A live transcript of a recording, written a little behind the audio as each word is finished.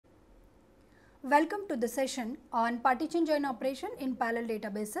Welcome to the session on partition join operation in parallel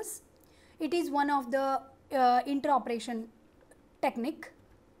databases. It is one of the inter-operation technique.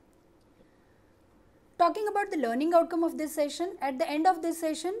 Talking about the learning outcome of this session, at the end of this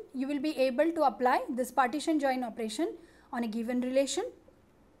session you will be able to apply this partition join operation on a given relation.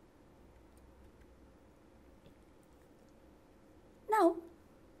 Now,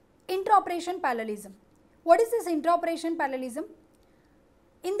 inter-operation parallelism. What is this inter-operation parallelism?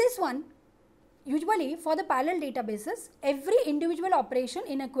 In this one, usually for the parallel databases, every individual operation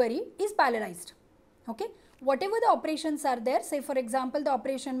in a query is parallelized. Okay? Whatever the operations are there, say for example, the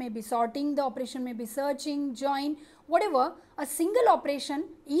operation may be sorting, the operation may be searching, join, whatever, a single operation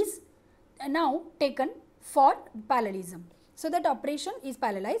is now taken for parallelism. So that operation is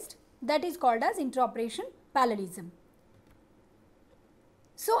parallelized, that is called as inter-operation parallelism.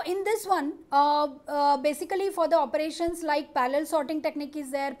 So in this one, basically for the operations like parallel sorting technique is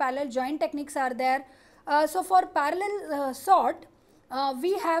there, parallel join techniques are there. So for parallel sort,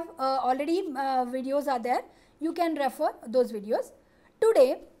 we have already videos are there, you can refer those videos.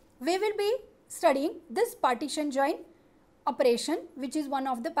 Today we will be studying this partition join operation, which is one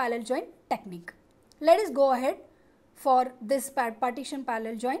of the parallel join technique. Let us go ahead for this partition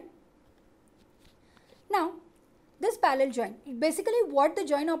parallel join. Now, this parallel join, basically what the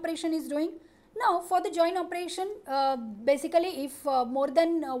join operation is doing. Now for the join operation, basically if more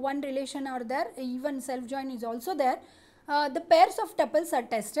than one relation are there, even self join is also there, the pairs of tuples are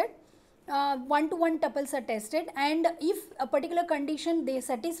tested, one to one tuples are tested, and if a particular condition they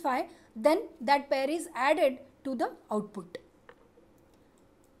satisfy, then that pair is added to the output.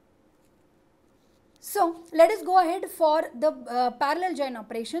 So let us go ahead for the parallel join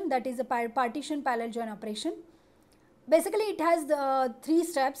operation, that is a partition parallel join operation. Basically it has the three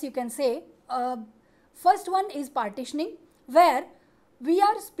steps, you can say. First one is partitioning, where we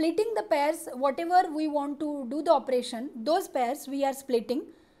are splitting the pairs, whatever we want to do the operation, those pairs we are splitting,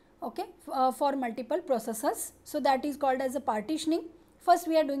 okay, for multiple processors. So that is called as a partitioning. First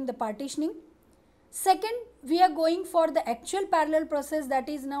we are doing the partitioning. Second, we are going for the actual parallel process, that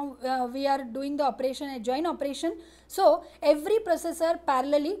is now we are doing the operation, a join operation. So every processor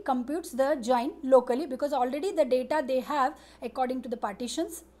parallelly computes the join locally, because already the data they have according to the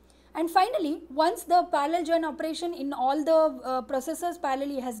partitions. And finally, once the parallel join operation in all the processors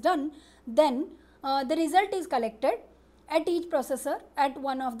parallelly has done, then the result is collected at each processor at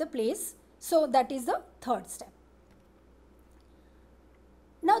one of the place. So that is the third step.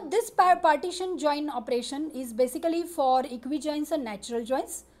 Now this partition join operation is basically for equijoins and natural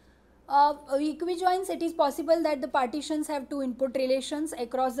joins. Equijoins, it is possible that the partitions have two input relations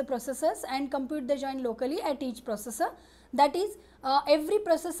across the processors and compute the join locally at each processor. That is, every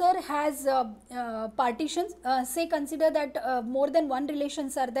processor has partitions, say consider that more than one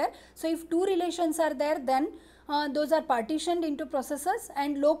relations are there. So if two relations are there, then those are partitioned into processors,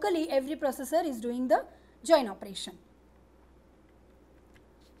 and locally every processor is doing the join operation.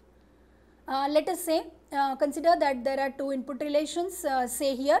 Let us say, consider that there are two input relations,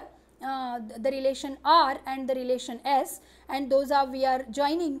 say here the relation R and the relation S, and those are we are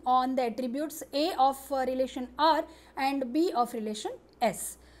joining on the attributes A of relation R and B of relation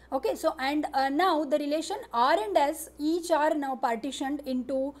S. Okay, so and now the relation R and S each are now partitioned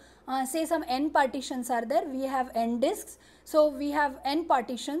into say some n partitions are there, we have n disks. So we have n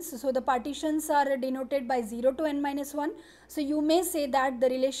partitions, so the partitions are denoted by 0 to n minus 1. So you may say that the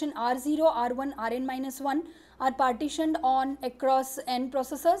relation R0, R1, Rn minus 1 are partitioned on across n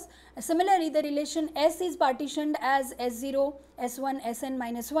processors. Similarly, the relation S is partitioned as S0, S1, Sn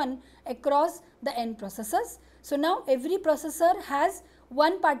minus 1 across the n processors. So now every processor has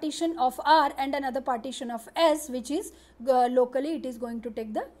one partition of R and another partition of S, which is locally it is going to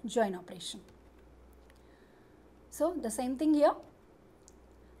take the join operation. So the same thing here.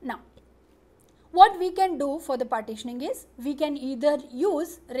 Now what we can do for the partitioning is, we can either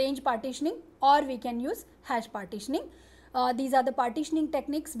use range partitioning or we can use hash partitioning. These are the partitioning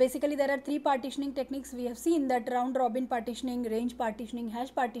techniques. Basically there are three partitioning techniques we have seen, that round robin partitioning, range partitioning,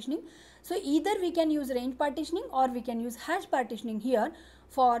 hash partitioning. So either we can use range partitioning or we can use hash partitioning here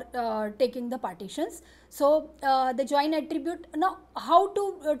for taking the partitions. So the join attribute, now how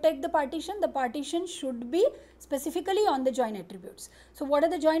to take the partition? The partition should be specifically on the join attributes. So what are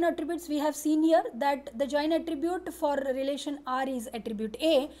the join attributes? We have seen here that the join attribute for relation R is attribute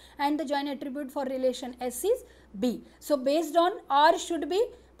A and the join attribute for relation S is B. So based on R should be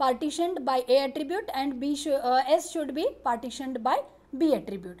partitioned by A attribute and S should be partitioned by B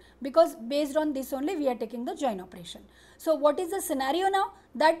attribute, because based on this only we are taking the join operation. So what is the scenario now?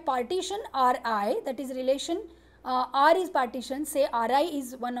 That partition Ri, that is relation R is partition, say Ri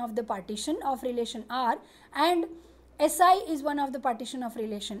is one of the partition of relation R and Si is one of the partition of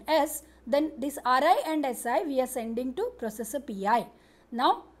relation S, then this Ri and Si we are sending to processor Pi.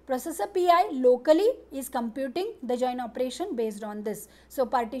 Now processor Pi locally is computing the join operation based on this. So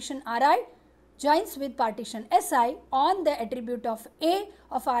partition Ri joins with partition Si on the attribute of A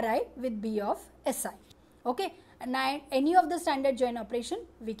of Ri with B of Si. Okay, and any of the standard join operation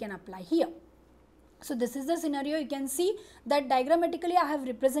we can apply here. So this is the scenario. You can see that diagrammatically I have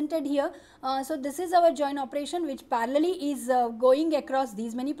represented here. So this is our join operation which parallelly is going across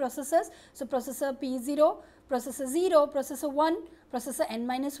these many processors. So processor P0, processor 0, processor 1, processor n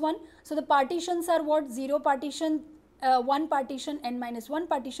minus 1. So the partitions are what? 0 partition, 1 partition, n minus 1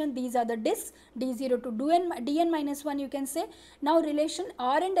 partition. These are the disks D0 to Dn minus 1 you can say. Now relation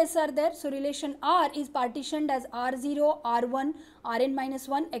R and S are there. So relation R is partitioned as R0, R1, Rn minus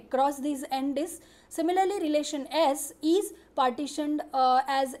 1 across these n disks. Similarly, relation S is partitioned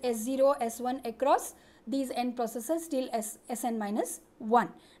as S0, S1 across these n processors till Sn minus 1.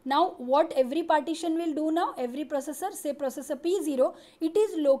 Now, what every partition will do now? Every processor, say processor P0, it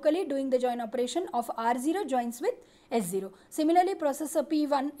is locally doing the join operation of R0 joins with S0. Similarly, processor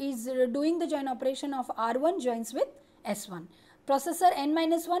P1 is doing the join operation of R1 joins with S1. Processor n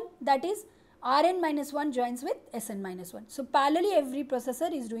minus 1, that is Rn minus 1 joins with Sn minus 1. So, parallelly every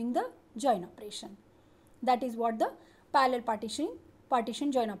processor is doing the join operation. That is what the parallel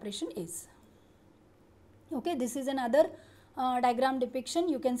partition join operation is. Okay, this is another diagram depiction.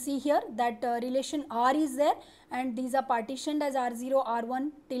 You can see here that relation R is there and these are partitioned as R0,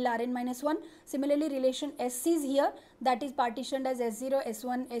 R1 till Rn minus 1. Similarly, relation S is here, that is partitioned as S0,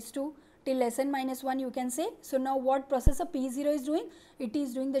 S1, S2 till Sn minus 1 you can say. So, now what processor P0 is doing? It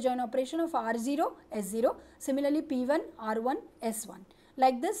is doing the join operation of R0, S0. Similarly, P1, R1, S1.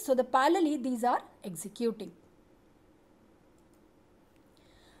 Like this. So, the parallelly these are executing.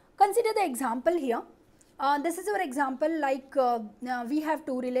 Consider the example here. This is our example like we have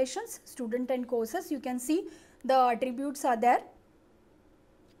two relations, student and courses. You can see the attributes are there.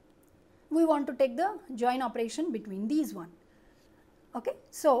 We want to take the join operation between these one. Okay.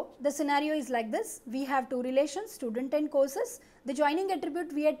 So, the scenario is like this. We have two relations, student and courses. The joining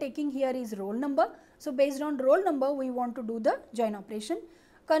attribute we are taking here is roll number. So, based on roll number we want to do the join operation.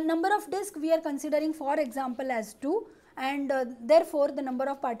 Number of disk we are considering for example as 2 and therefore, the number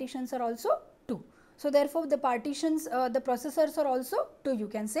of partitions are also 2. So, therefore, the partitions, the processors are also 2 you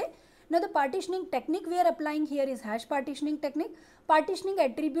can say. Now, the partitioning technique we are applying here is hash partitioning technique. Partitioning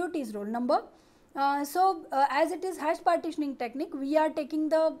attribute is roll number. As it is hash partitioning technique, we are taking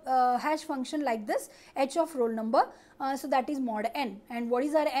the hash function like this, h of roll number. So, that is mod n, and what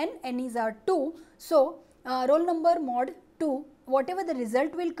is our n? N is our 2. So, roll number mod 2, whatever the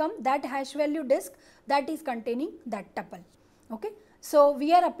result will come, that hash value disk, that is containing that tuple. Okay. So,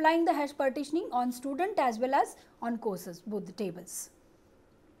 we are applying the hash partitioning on student as well as on courses, both the tables.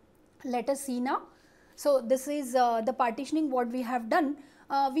 Let us see now. So, this is the partitioning what we have done.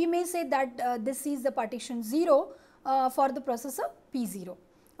 We may say that this is the partition 0 for the processor P0.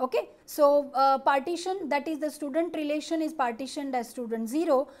 Okay. So, partition, that is the student relation is partitioned as student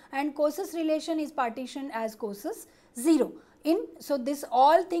 0 and courses relation is partitioned as courses 0. So, this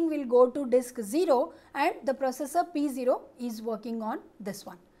all thing will go to disk 0 and the processor P0 is working on this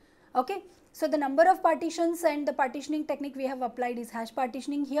one. Okay. So, the number of partitions and the partitioning technique we have applied is hash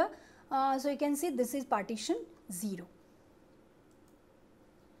partitioning here. So, you can see this is partition 0.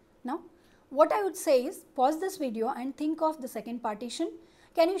 Now, what I would say is pause this video and think of the second partition.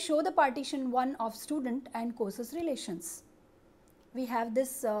 Can you show the partition 1 of student and courses relations? We have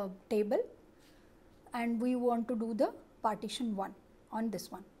this table and we want to do the partition 1 on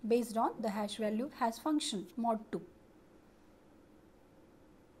this one based on the hash value hash function mod 2.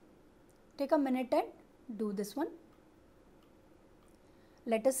 Take a minute and do this one.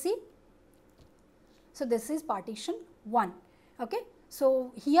 Let us see. So, this is partition 1. Okay.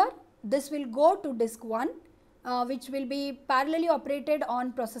 So, here this will go to disk 1 which will be parallelly operated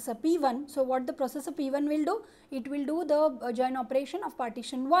on processor P1. So, what the processor P1 will do? It will do the join operation of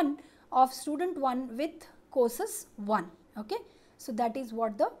partition 1 of student 1 with courses 1. Okay. So, that is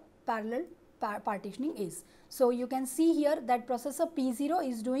what the parallel partitioning is. So, you can see here that processor P0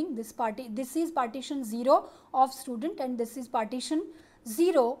 is doing this this is partition 0 of student and this is partition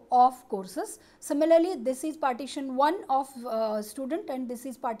 0 of courses. Similarly, this is partition 1 of student and this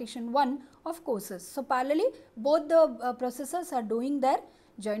is partition 1 of courses. So, parallelly both the processors are doing their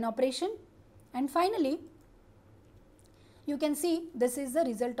join operation and finally, you can see this is the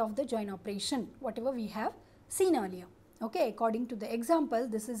result of the join operation whatever we have seen earlier. Okay, according to the example,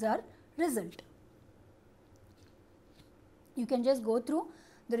 this is our result. You can just go through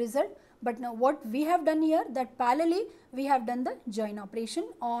the result, but now what we have done here, that parallelly we have done the join operation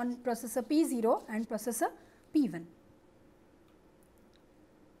on processor P0 and processor P1.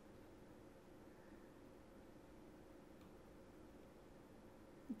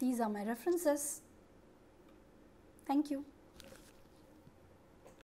 These are my references. Thank you.